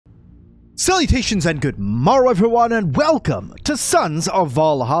Salutations and good morrow everyone, and welcome to Sons of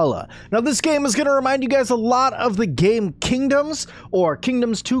Valhalla. Now this game is going to remind you guys a lot of the game Kingdoms, or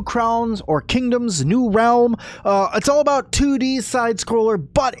Kingdoms 2 Crowns, or Kingdoms New Realm. It's all about 2D side-scroller,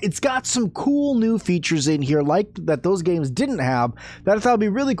 but it's got some cool new features in here like that those games didn't have that I thought would be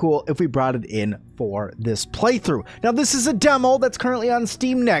really cool if we brought it in for this playthrough. Now this is a demo that's currently on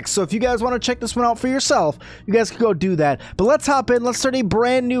Steam Next, so if you guys want to check this one out for yourself, you guys can go do that. But let's hop in, let's start a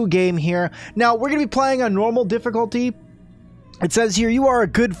brand new game here. Now, we're going to be playing on normal difficulty. It says here, you are a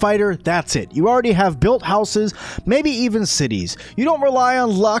good fighter, that's it. You already have built houses, maybe even cities. You don't rely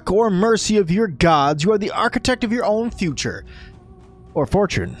on luck or mercy of your gods. You are the architect of your own future. Or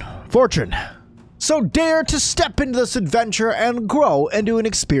fortune. Fortune. So dare to step into this adventure and grow into an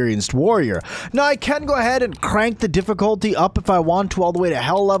experienced warrior. Now I can go ahead and crank the difficulty up if I want to all the way to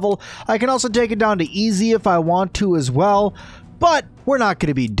hell level. I can also take it down to easy if I want to as well. But we're not going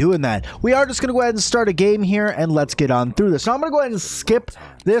to be doing that. We are just going to go ahead and start a game here and let's get on through this. Now I'm going to go ahead and skip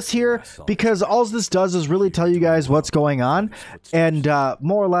this here because all this does is really tell you guys what's going on. And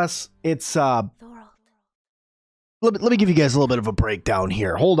more or less it's... Let me give you guys a little bit of a breakdown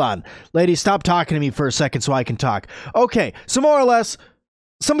here. Hold on. Ladies, stop talking to me for a second so I can talk. Okay, so more or less,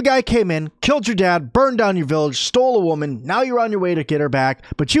 some guy came in, killed your dad, burned down your village, stole a woman. Now you're on your way to get her back,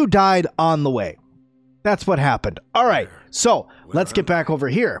 but you died on the way. That's what happened. All right, so let's get back over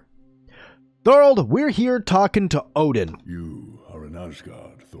here. Thorold, we're here talking to Odin. You are in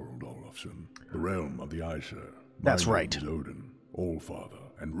Asgard, Thorold Olafsson, the realm of the Aesir. That's right. My name is Odin, Allfather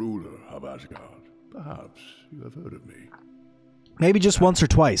and ruler of Asgard. Perhaps you have heard of me. Maybe just once or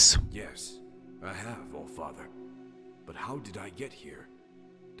twice. Yes, I have, Allfather. But how did I get here?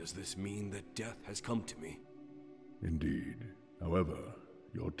 Does this mean that death has come to me? Indeed. However,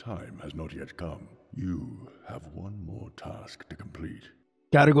 your time has not yet come. You have one more task to complete.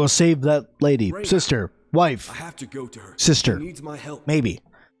 Gotta go save that lady. Reyna. Sister. Wife. I have to go to her. Sister. She needs my help. Maybe.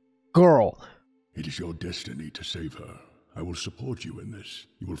 Girl. It is your destiny to save her. I will support you in this.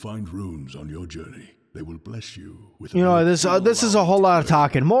 You will find runes on your journey. They will bless you with... You know, this is a whole lot of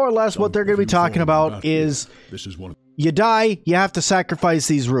talking. More or less what they're going to be talking about is... This is one. You die, you have to sacrifice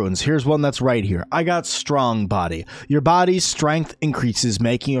these runes. Here's one that's right here. I got strong body. Your body's strength increases,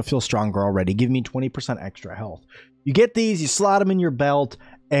 making you feel stronger already. Give me 20% extra health. You get these, you slot them in your belt,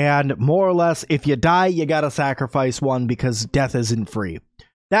 and more or less, if you die, you got to sacrifice one because death isn't free.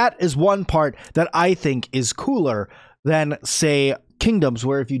 That is one part that I think is cooler than, say, Kingdoms,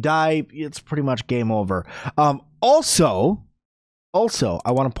 where if you die, it's pretty much game over. Also,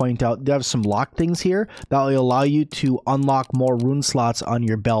 I want to point out, they have some lock things here that will allow you to unlock more rune slots on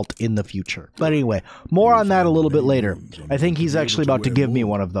your belt in the future. But anyway, more on that a little bit later. I think he's actually about to give me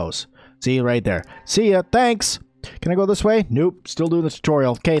one of those. See, right there. See ya, thanks. Can I go this way? Nope, still doing the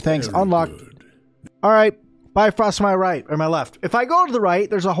tutorial. Okay, thanks, unlock. All right, Bifrost to my right, or my left. If I go to the right,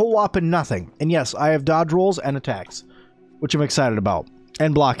 there's a whole whopping nothing. And yes, I have dodge rolls and attacks, which I'm excited about.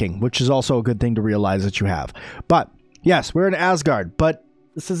 And blocking, which is also a good thing to realize that you have. But... yes, we're in Asgard, but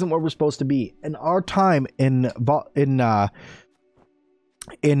this isn't where we're supposed to be. In our time I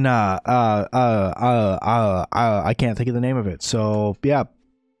can't think of the name of it. So, yeah.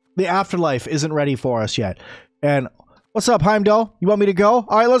 The afterlife isn't ready for us yet. And what's up, Heimdall? You want me to go?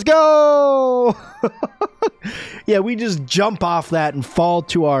 All right, let's go. Yeah, we just jump off that and fall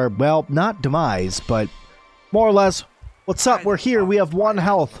to our, well, not demise, but more or less, what's up? We're here. We have 1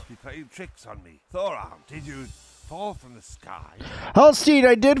 health. You played tricks on me. Thorarm, did you fall from the sky? Hellsteed,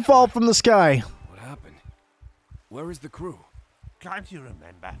 I did fall from the sky. What happened? Where is the crew? Can't you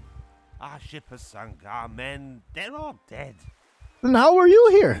remember? Our ship has sunk, our men, they're all dead. Then how are you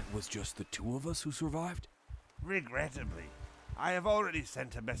here? It was just the 2 of us who survived? Regrettably, I have already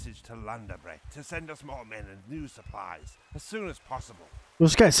sent a message to Lunderbrecht to send us more men and new supplies as soon as possible.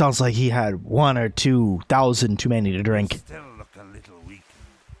 This guy sounds like he had 1 or 2,000 too many to drink. You still look a little weak.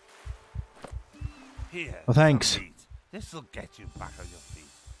 Here. Well, thanks. This'll get you back on your feet.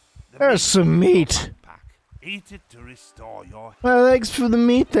 There's some meat. Eat it to restore your... Well, thanks for the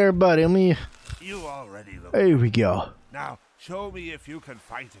meat there, buddy. Let me... You already look... There we go. Now, show me if you can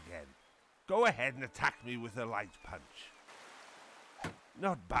fight again. Go ahead and attack me with a light punch.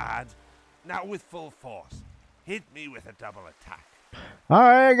 Not bad. Now with full force. Hit me with a double attack. All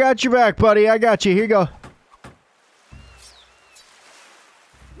right, I got your back, buddy. I got you. Here you go.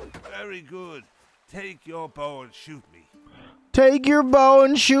 Very good. Take your bow and shoot me. Take your bow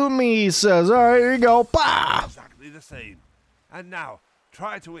and shoot me, he says. All right, here you go. Bah! Exactly the same. And now,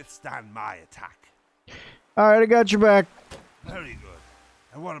 try to withstand my attack. All right, I got your back. Very good.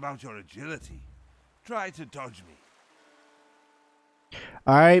 And what about your agility? Try to dodge me.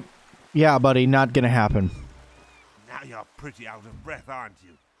 All right. Yeah, buddy, not gonna happen. Now you're pretty out of breath, aren't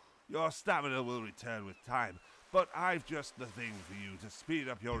you? Your stamina will return with time, but I've just the thing for you to speed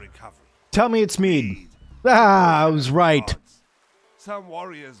up your recovery. Tell me it's mead. Ah, I was right. Some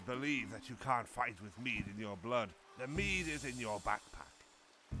warriors believe that you can't fight with mead in your blood. The mead is in your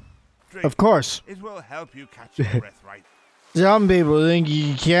backpack. Drink. Of course. It will help you catch your breath right. Some people think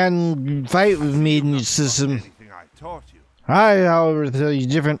you can fight with mead in your system. Anything I taught you. I, however, tell you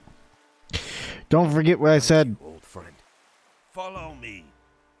different. Don't forget what I said. Old friend. Follow me.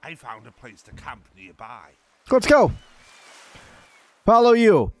 I found a place to camp nearby. Let's go. Follow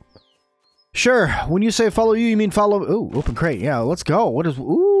you. Sure. When you say follow you mean follow... Ooh, open crate. Yeah, let's go. What is...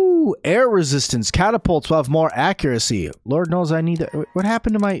 Ooh, air resistance. Catapults will have more accuracy. Lord knows I need that. What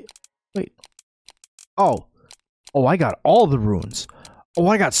happened to my... Wait. Oh. Oh, I got all the runes. Oh,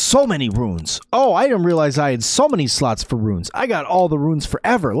 I got so many runes. Oh, I didn't realize I had so many slots for runes. I got all the runes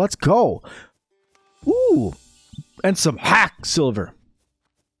forever. Let's go. Ooh. And some hack silver.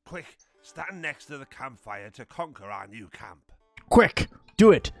 Quick, stand next to the campfire to conquer our new camp. Quick,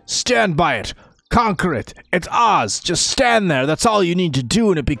 do it. Stand by it. Conquer it. It's ours. Just stand there. That's all you need to do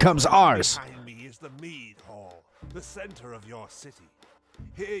and it becomes ours. Behind me is the Mead Hall, the center of your city.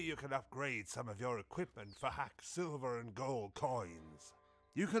 Here you can upgrade some of your equipment for hack silver and gold coins.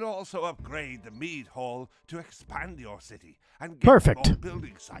 You can also upgrade the Mead Hall to expand your city and get Perfect. more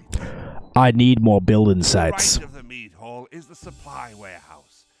building sites. I need more building sites. Right of the Mead Hall is the supply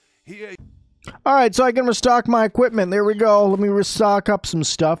warehouse. Here. Alright, so I can restock my equipment. There we go. Let me restock up some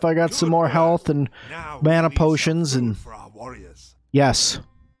stuff. I got some more health and mana potions and... For our warriors. Yes.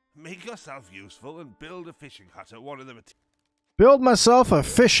 Make yourself useful and build a fishing hut at one of the materials. Build myself a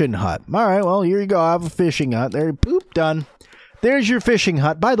fishing hut. Alright, well, here you go. I have a fishing hut. There, boop, done. There's your fishing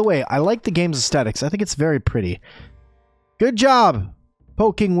hut. By the way, I like the game's aesthetics. I think it's very pretty. Good job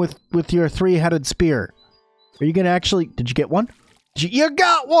poking with your three-headed spear. Are you going to actually... Did you get one? You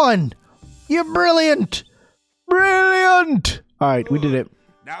got one! You're brilliant! Brilliant! Alright, we did it.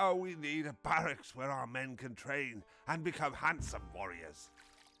 Now we need a barracks where our men can train and become handsome warriors.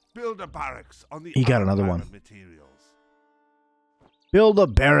 Build a barracks on the He got other another pile one. of materials. Build a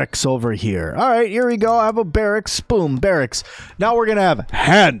barracks over here. Alright, here we go. I have a barracks. Boom, barracks. Now we're going to have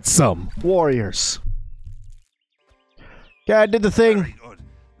handsome warriors. Okay, I did the thing. Very good.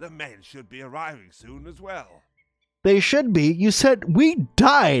 The men should be arriving soon as well. They should be. You said we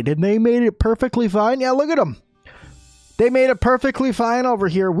died and they made it perfectly fine. Yeah, look at them. They made it perfectly fine over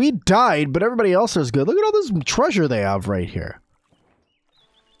here. We died, but everybody else is good. Look at all this treasure they have right here.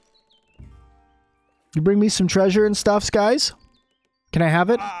 You bring me some treasure and stuffs, guys? Can I have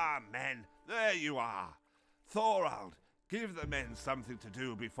it? Ah, men, there you are. Thorald, give the men something to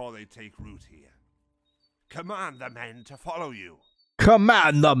do before they take root here. Command the men to follow you.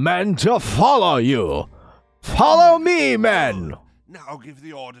 Command the men to follow you. Follow me, men. Now give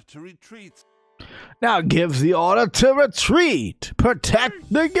the order to retreat. Now give the order to retreat.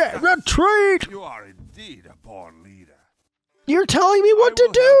 Protect the gate. Retreat. You are indeed a born leader. You're telling me what I to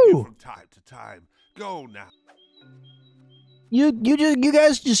will help you do. from time to time. Go now. You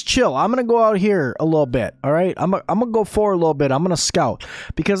guys just chill. I'm gonna go out here a little bit. All right. I'm gonna go forward a little bit. I'm gonna scout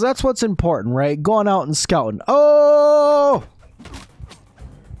because that's what's important, right? Going out and scouting. Oh.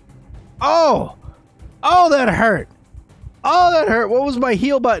 Oh. Oh, that hurt. Oh, that hurt. What was my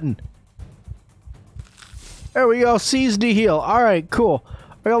heal button? There we go. Seize to heal. All right, cool.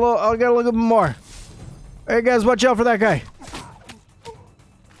 I got a little bit more. Hey, guys, watch out for that guy.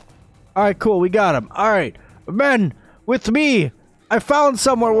 All right, cool. We got him. All right. Men, with me. I found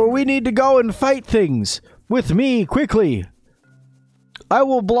somewhere where we need to go and fight things. With me, quickly. I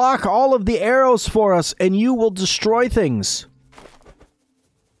will block all of the arrows for us, and you will destroy things.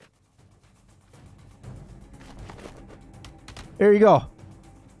 There you go.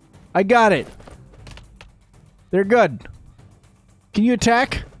 I got it. They're good. Can you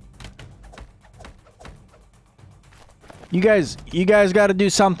attack? You guys got to do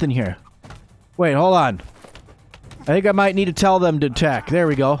something here. Wait, hold on. I think I might need to tell them to attack. There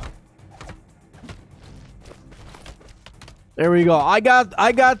we go. There we go. I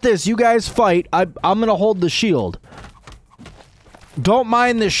got this. You guys fight. I'm gonna hold the shield. Don't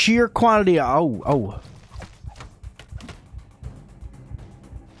mind the sheer quantity. Oh.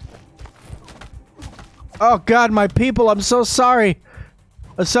 Oh God, my people! I'm so sorry.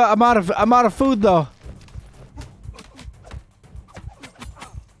 I'm out of food though.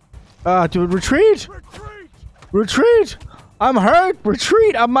 Dude, retreat! Retreat! I'm hurt.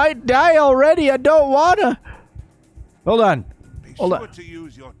 Retreat! I might die already. I don't wanna. Hold on. Be sure to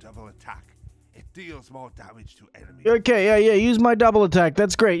use your double attack. It deals more damage to enemies. Okay, yeah, use my double attack.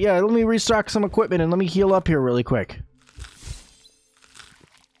 That's great. Yeah, let me restock some equipment and let me heal up here really quick.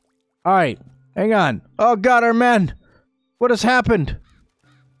 Alright, hang on. Oh god, our men! What has happened?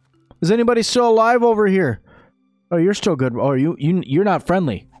 Is anybody still alive over here? Oh, you're still good. Oh, you're not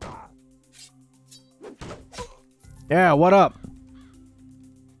friendly. Yeah, what up?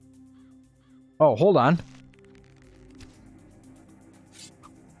 Oh, hold on.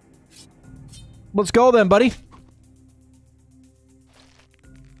 Let's go then, buddy.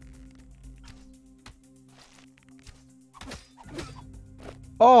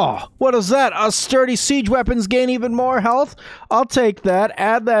 Oh, what is that? Us sturdy siege weapons gain even more health? I'll take that.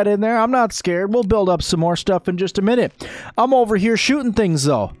 Add that in there. I'm not scared. We'll build up some more stuff in just a minute. I'm over here shooting things,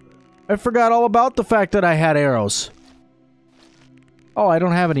 though. I forgot all about the fact that I had arrows. Oh, I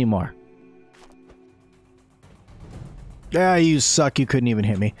don't have any more. Yeah, you suck. You couldn't even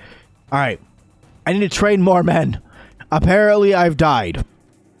hit me. Alright. I need to train more men. Apparently, I've died.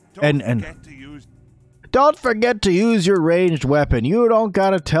 Don't forget to use your ranged weapon. You don't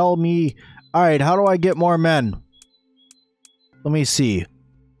gotta tell me. Alright, how do I get more men? Let me see.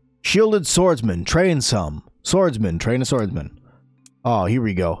 Shielded swordsman. Train some. Swordsman. Train a swordsman. Oh, here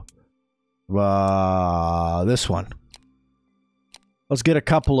we go. This one. Let's get a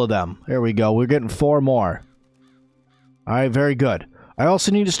couple of them. There we go. We're getting 4 more. Alright, very good. I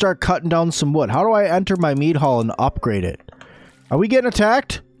also need to start cutting down some wood. How do I enter my meat hall and upgrade it? Are we getting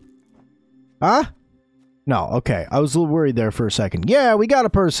attacked? Huh? No, okay. I was a little worried there for a second. Yeah, we got a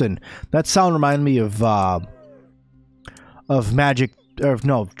person. That sound reminded me of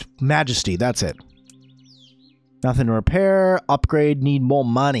Majesty. That's it. Nothing to repair. Upgrade. Need more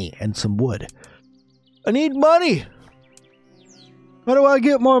money and some wood. I need money. How do I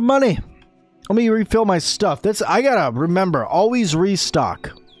get more money? Let me refill my stuff. I gotta remember, always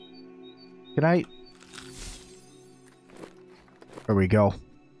restock. Can I? There we go.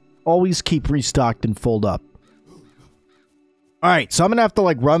 Always keep restocked and filled up. Alright, so I'm gonna have to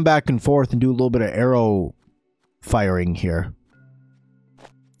like run back and forth and do a little bit of arrow firing here.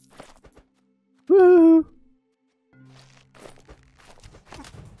 Woo!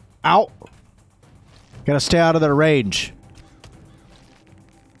 Ow! Gotta stay out of their range.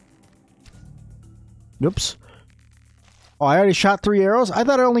 Oops. Oh, I already shot 3 arrows? I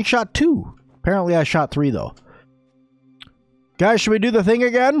thought I only shot 2. Apparently I shot 3 though. Guys, should we do the thing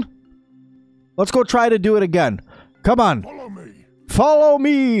again? Let's go try to do it again. Come on. Follow me. Follow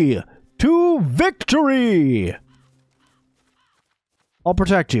me to victory. I'll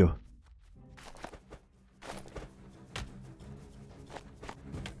protect you.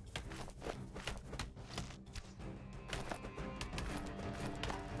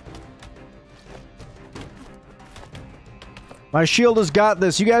 My shield has got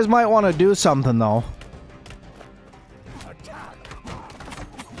this. You guys might want to do something, though.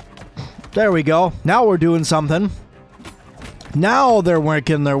 There we go. Now we're doing something. Now they're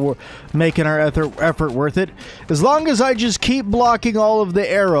making our effort worth it. As long as I just keep blocking all of the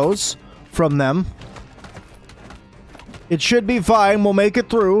arrows from them, it should be fine. We'll make it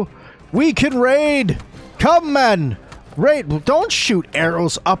through. We can raid. Come, men. Raid. Don't shoot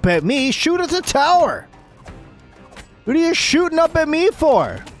arrows up at me. Shoot at the tower. What are you shooting up at me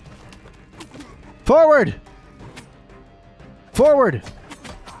for? Forward! Forward!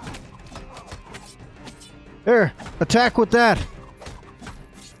 Here, attack with that.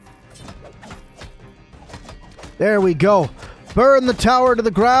 There we go. Burn the tower to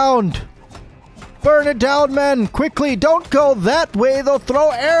the ground. Burn it down, men. Quickly, don't go that way. They'll throw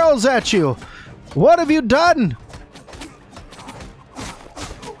arrows at you. What have you done?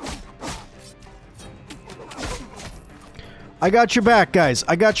 I got your back, guys.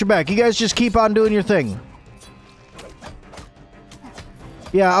 I got your back. You guys just keep on doing your thing.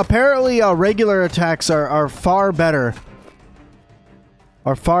 Yeah, apparently regular attacks are far better.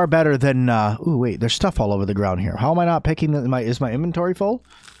 Are far better than... ooh, wait. There's stuff all over the ground here. How am I not picking... Is my inventory full?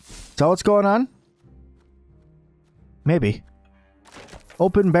 Is that what's going on? Maybe.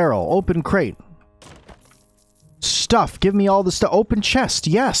 Open barrel. Open crate. Stuff. Give me all the stuff. Open chest.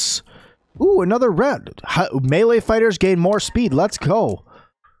 Yes. Ooh, another red. Melee fighters gain more speed. Let's go.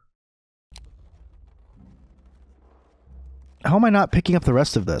 How am I not picking up the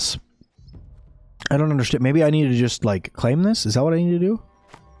rest of this? I don't understand. Maybe I need to just, like, claim this? Is that what I need to do?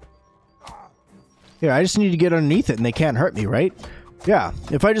 Yeah, I just need to get underneath it and they can't hurt me, right? Yeah,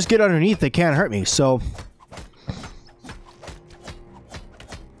 if I just get underneath, they can't hurt me, so...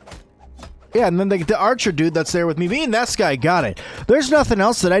 Yeah, and then the archer dude that's there with me and that guy got it. There's nothing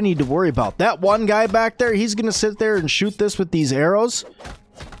else that I need to worry about. That one guy back there, he's gonna sit there and shoot this with these arrows.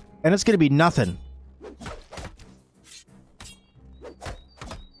 And it's going to be nothing.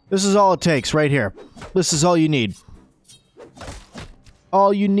 This is all it takes right here. This is all you need.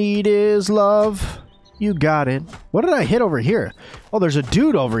 All you need is love. You got it. What did I hit over here? Oh, there's a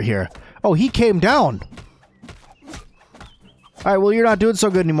dude over here. Oh, he came down. All right, well, you're not doing so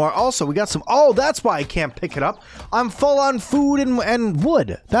good anymore. Also, we got some... Oh, that's why I can't pick it up. I'm full on food and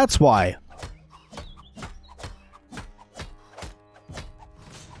wood. That's why.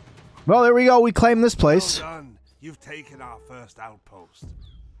 Well, there we go. We claim this place. Well done. You've taken our first outpost.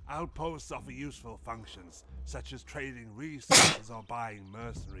 Outposts offer useful functions, such as trading resources or buying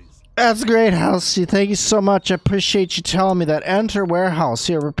mercenaries. That's great, House. Thank you so much. I appreciate you telling me that. Enter warehouse.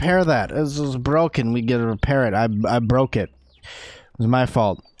 Here, repair that. This was broken. We get to repair it. I broke it. It was my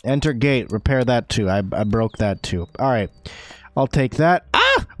fault. Enter gate. Repair that too. I broke that too. Alright. I'll take that.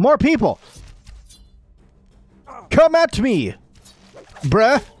 Ah! More people! Come at me!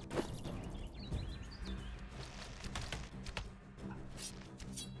 Bruh!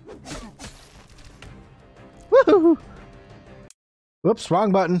 Woohoo! Whoops,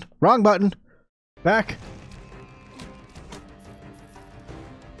 wrong button. Wrong button. Back.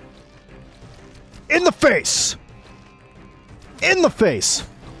 In the face! In the face!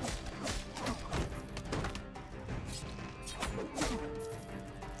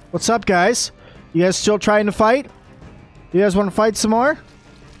 What's up, guys? You guys still trying to fight? You guys want to fight some more?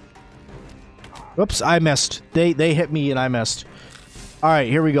 Whoops, I missed. They hit me and I missed. Alright,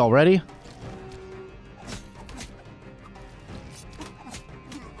 here we go. Ready?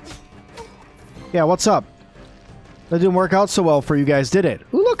 Yeah, what's up? That didn't work out so well for you guys, did it?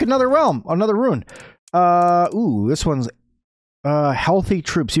 Ooh, look, another realm. Another rune. Ooh, this one's... healthy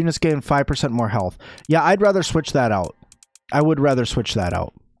troops. Units gain 5% more health. Yeah, I'd rather switch that out. I would rather switch that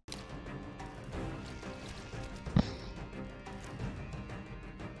out.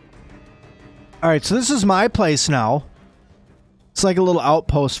 Alright, so this is my place now. It's like a little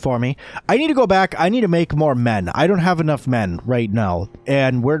outpost for me. I need to go back. I need to make more men. I don't have enough men right now.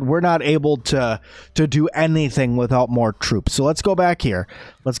 And we're not able to do anything without more troops. So let's go back here.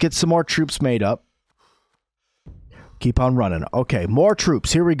 Let's get some more troops made up. Keep on running. Okay, more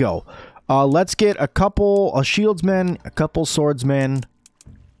troops. Here we go. Let's get a couple shieldsmen, a couple swordsmen.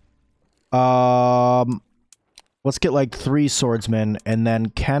 Let's get like 3 swordsmen. And then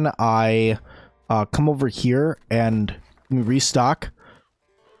can I come over here and restock?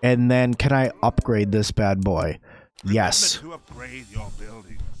 And then can I upgrade this bad boy? Yes. Remember to upgrade your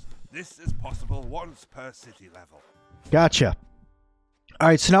buildings. This is possible once per city level. Gotcha.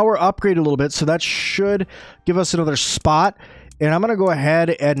 Alright, so now we're upgraded a little bit, so that should give us another spot. And I'm going to go ahead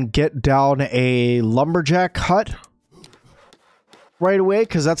and get down a lumberjack hut right away,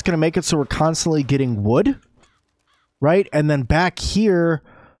 because that's going to make it so we're constantly getting wood. Right? And then back here,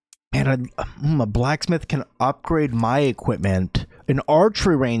 man, a blacksmith can upgrade my equipment. An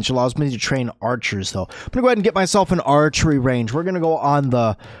archery range allows me to train archers, though. I'm going to go ahead and get myself an archery range. We're going to go on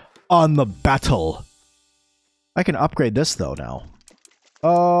the battle. I can upgrade this, though, now.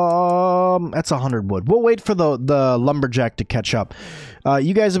 That's 100 wood. We'll wait for the lumberjack to catch up.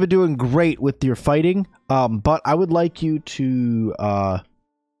 You guys have been doing great with your fighting, but I would like you to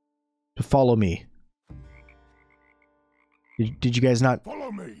follow me. Did you guys not?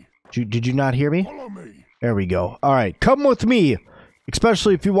 Follow me. Did you not hear me? Follow me. There we go. All right, come with me.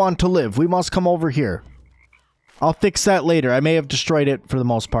 Especially if you want to live, we must come over here. I'll fix that later. I may have destroyed it for the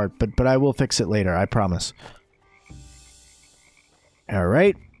most part, but I will fix it later. I promise. All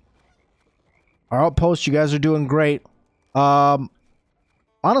right. Our outpost, you guys are doing great.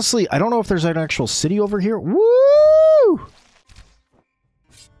 Honestly, I don't know if there's an actual city over here. Woo!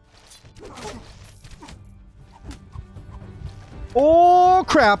 Oh,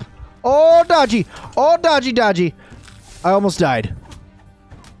 crap. Oh, dodgy. Oh, dodgy, dodgy. I almost died.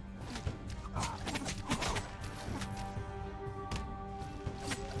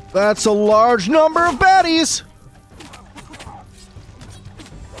 That's a large number of baddies.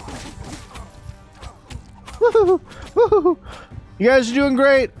 Woohoo! Woohoo! You guys are doing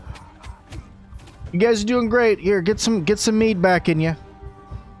great. You guys are doing great. Here, get some meat back in you.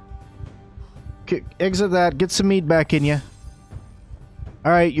 Exit that. Get some meat back in you.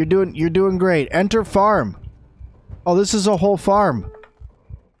 All right, you're doing great. Enter farm. Oh, this is a whole farm.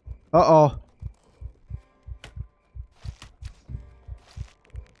 Uh-oh.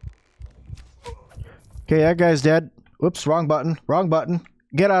 Okay, that guy's dead. Whoops, wrong button. Wrong button.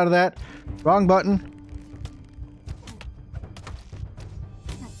 Get out of that. Wrong button.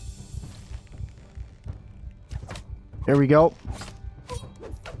 There we go.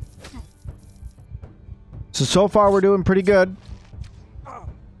 So far we're doing pretty good.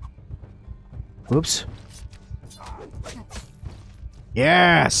 Oops.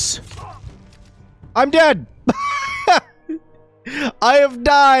 Yes! I'm dead! I have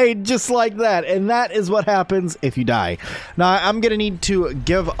died just like that, and that is what happens if you die. Now, I'm gonna need to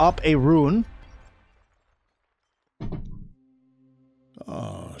give up a rune.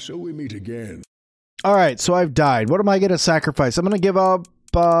 Ah, so we meet again. Alright, so I've died. What am I gonna sacrifice? I'm gonna give up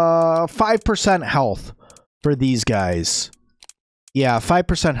 5% health for these guys. Yeah,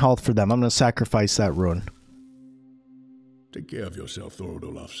 5% health for them. I'm gonna sacrifice that rune. Take care of yourself, Thorod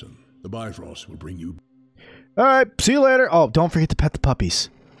Olafsson. The Bifrost will bring you. Alright, see you later. Oh, don't forget to pet the puppies.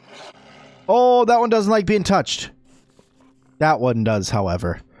 Oh, that one doesn't like being touched. That one does,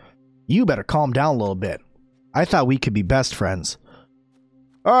 however. You better calm down a little bit. I thought we could be best friends.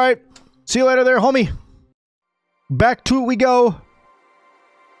 Alright, see you later there, homie. Back to it we go.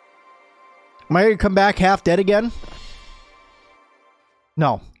 Am I going to come back half dead again?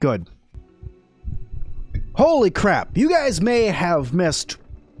 No, good. Holy crap, you guys may have missed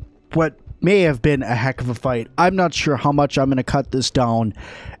what may have been a heck of a fight. I'm not sure how much I'm going to cut this down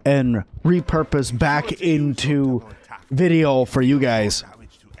and repurpose back into video for you guys.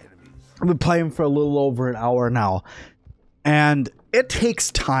 I've been playing for a little over an hour now, and it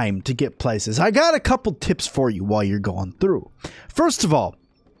takes time to get places. I got a couple tips for you while you're going through. First of all,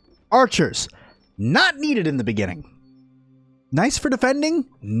 archers, not needed in the beginning. Nice for defending,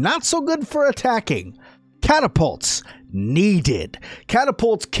 not so good for attacking. Catapults, needed.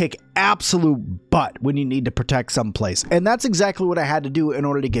 Catapults kick absolute butt when you need to protect someplace, and that's exactly what I had to do in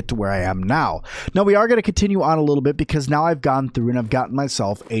order to get to where I am now. Now we are going to continue on a little bit because now I've gone through and I've gotten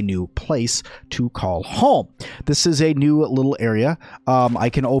myself a new place to call home. This is a new little area. I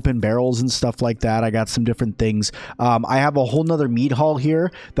can open barrels and stuff like that. I got some different things. I have a whole nother meat hall here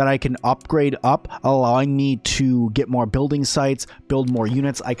that I can upgrade up, allowing me to get more building sites, build more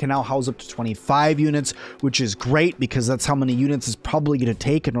units. I can now house up to 25 units, which is great because that's how many units it's probably going to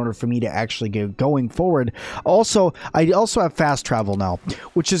take in order for me to actually get going forward. Also, I also have fast travel now,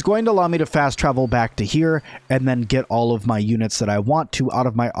 which is going to allow me to fast travel back to here and then get all of my units that I want to out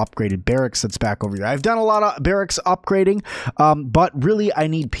of my upgraded barracks that's back over here. I've done a lot of barracks upgrading, but really I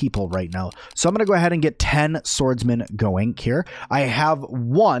need people right now. So I'm going to go ahead and get 10 swordsmen going here. I have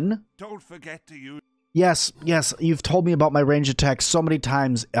one. Don't forget to use. Yes, you've told me about my range attacks so many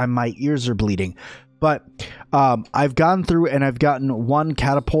times and my ears are bleeding. But I've gone through and I've gotten one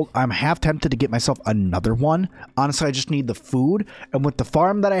catapult. I'm half tempted to get myself another one. Honestly, I just need the food. And with the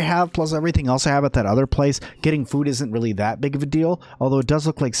farm that I have, plus everything else I have at that other place, getting food isn't really that big of a deal. Although it does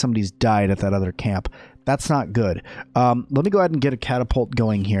look like somebody's died at that other camp. That's not good. Let me go ahead and get a catapult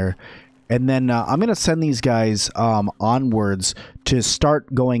going here. And then I'm going to send these guys onwards to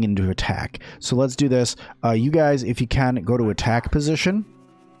start going into attack. So let's do this. You guys, if you can, go to attack position.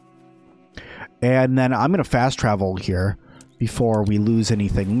 And then I'm going to fast travel here before we lose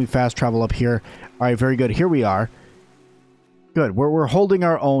anything. Let me fast travel up here. All right, very good. Here we are. Good. We're holding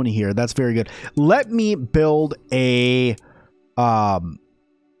our own here. That's very good. Let me build a... I'm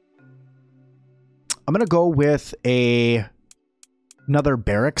going to go with another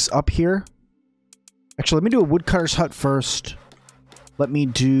barracks up here. Actually, let me do a woodcutter's hut first. Let me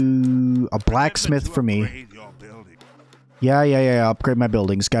do a blacksmith for me. Yeah. Upgrade my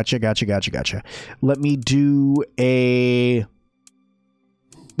buildings. Gotcha. Let me do a...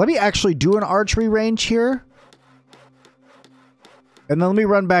 Let me actually do an archery range here. And then let me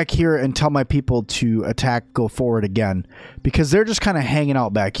run back here and tell my people to attack, go forward again. Because they're just kind of hanging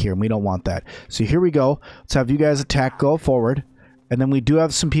out back here, and we don't want that. So here we go. Let's have you guys attack, go forward. And then we do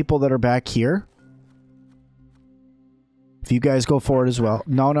have some people that are back here. If you guys go forward as well.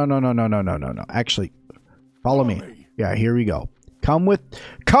 No. Actually, follow me. Yeah, here we go. Come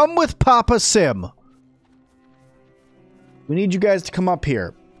with Papa Sim. We need you guys to come up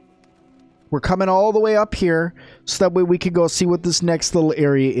here. We're coming all the way up here so that way we can go see what this next little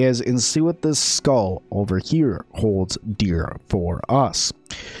area is and see what this skull over here holds dear for us.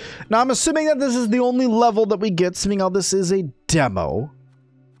 Now, I'm assuming that this is the only level that we get, seeing how this is a demo.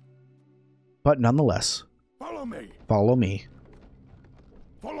 But nonetheless, Follow me. Follow me.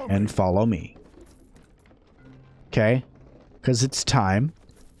 Follow me. Okay, because it's time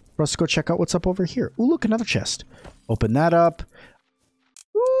for us to go check out what's up over here. Ooh, look, another chest. Open that up.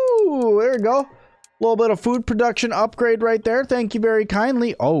 Ooh, there we go. A little bit of food production upgrade right there. Thank you very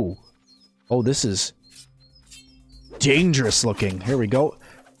kindly. Oh, this is dangerous looking. Here we go.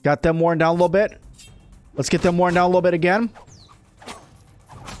 Got them worn down a little bit. Let's get them worn down a little bit again.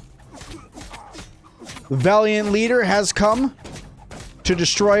 The valiant leader has come to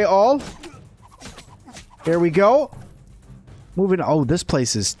destroy all. Here we go. Moving. Oh, this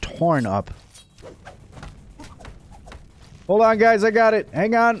place is torn up. Hold on, guys. I got it.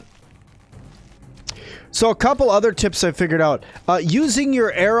 Hang on. So a couple other tips I figured out. Using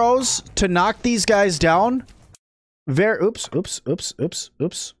your arrows to knock these guys down. Oops.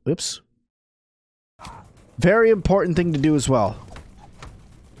 Very important thing to do as well.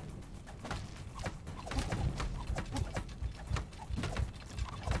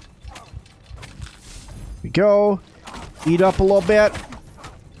 We go. Eat up a little bit.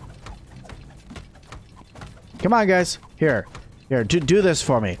 Come on, guys. Here, do this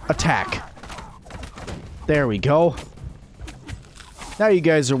for me. Attack. There we go. Now you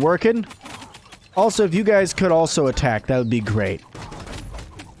guys are working. Also, if you guys could also attack, that would be great.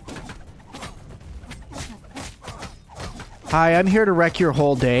 Hi, I'm here to wreck your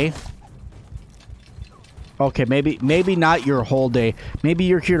whole day. Okay, maybe not your whole day. Maybe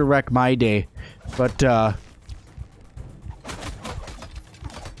you're here to wreck my day. But, I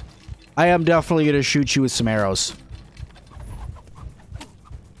am definitely going to shoot you with some arrows.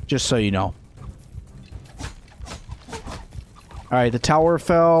 Just so you know. Alright, the tower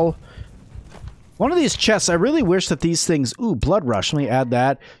fell. One of these chests, I really wish that these things... Ooh, Blood Rush. Let me add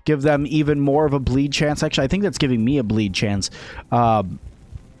that. Give them even more of a bleed chance. Actually, I think that's giving me a bleed chance. What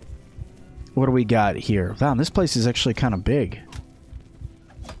do we got here? Wow, this place is actually kind of big.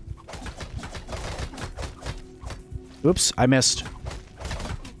 Oops, I missed.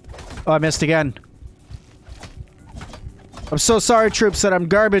 Oh, I missed again. I'm so sorry, troops, that I'm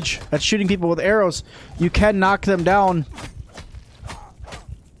garbage at shooting people with arrows. You can knock them down.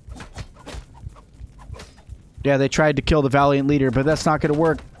 Yeah, they tried to kill the Valiant leader, but that's not going to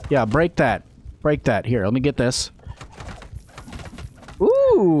work. Yeah, break that. Break that. Here, let me get this.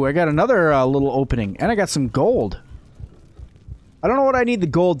 Ooh, I got another little opening. And I got some gold. I don't know what I need the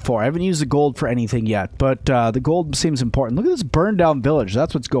gold for. I haven't used the gold for anything yet, but the gold seems important. Look at this burned down village.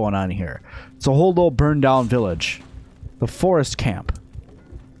 That's what's going on here. It's a whole little burned down village. The forest camp.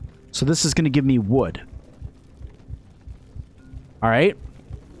 So this is going to give me wood. Alright.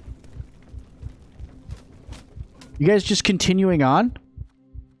 You guys just continuing on?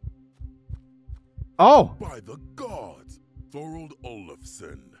 Oh! By the gods, Thorold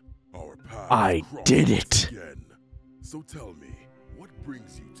Olafsson, our path I did it. Again. So tell me, what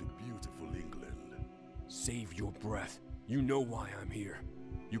brings you to beautiful England? Save your breath. You know why I'm here.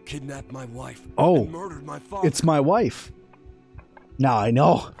 You kidnapped my wife Oh, and murdered my father. it's my wife. Now I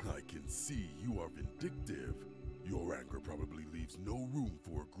know. I can see you are vindictive. Your anger probably leaves no room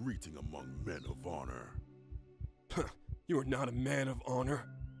for a greeting among men of honor. You are not a man of honor.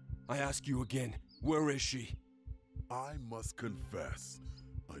 I ask you again, where is she? I must confess,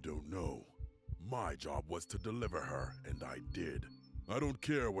 I don't know. My job was to deliver her, and I did. I don't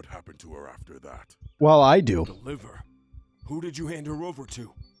care what happened to her after that. Well, I do. Deliver? Who did you hand her over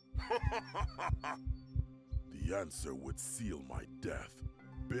to? The answer would seal my death.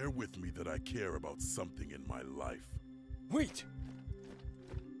 Bear with me that I care about something in my life. Wait!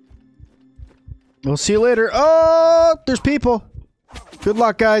 We'll see you later. Oh, there's people. Good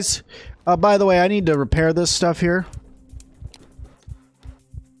luck, guys. By the way, I need to repair this stuff here.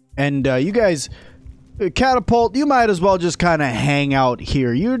 And you guys, Catapult, you might as well just kind of hang out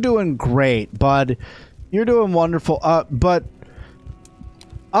here. You're doing great, bud. You're doing wonderful. But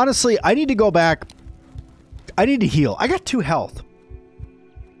honestly, I need to go back. I need to heal. I got 2 health.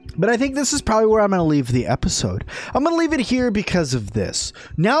 But I think this is probably where I'm going to leave the episode. I'm going to leave it here because of this.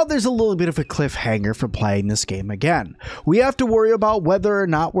 Now there's a little bit of a cliffhanger for playing this game again. We have to worry about whether or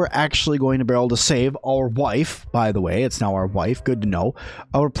not we're actually going to be able to save our wife. By the way, it's now our wife. Good to know.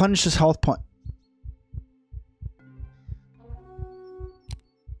 Replenish his health point.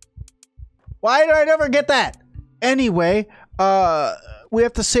 Why did I never get that? Anyway, we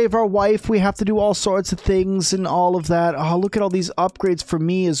have to save our wife. We have to do all sorts of things and all of that. Oh, look at all these upgrades for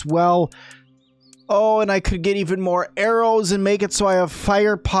me as well. Oh, and I could get even more arrows and make it so I have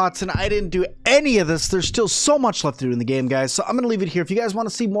fire pots, and I didn't do any of this. There's still so much left to do in the game, guys, so I'm going to leave it here. If you guys want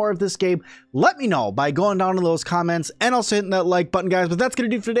to see more of this game, let me know by going down in those comments and also hitting that like button, guys. But that's going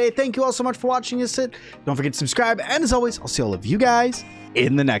to do it for today. Thank you all so much for watching this. Don't forget to subscribe, and as always, I'll see all of you guys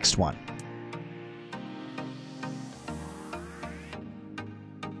in the next one.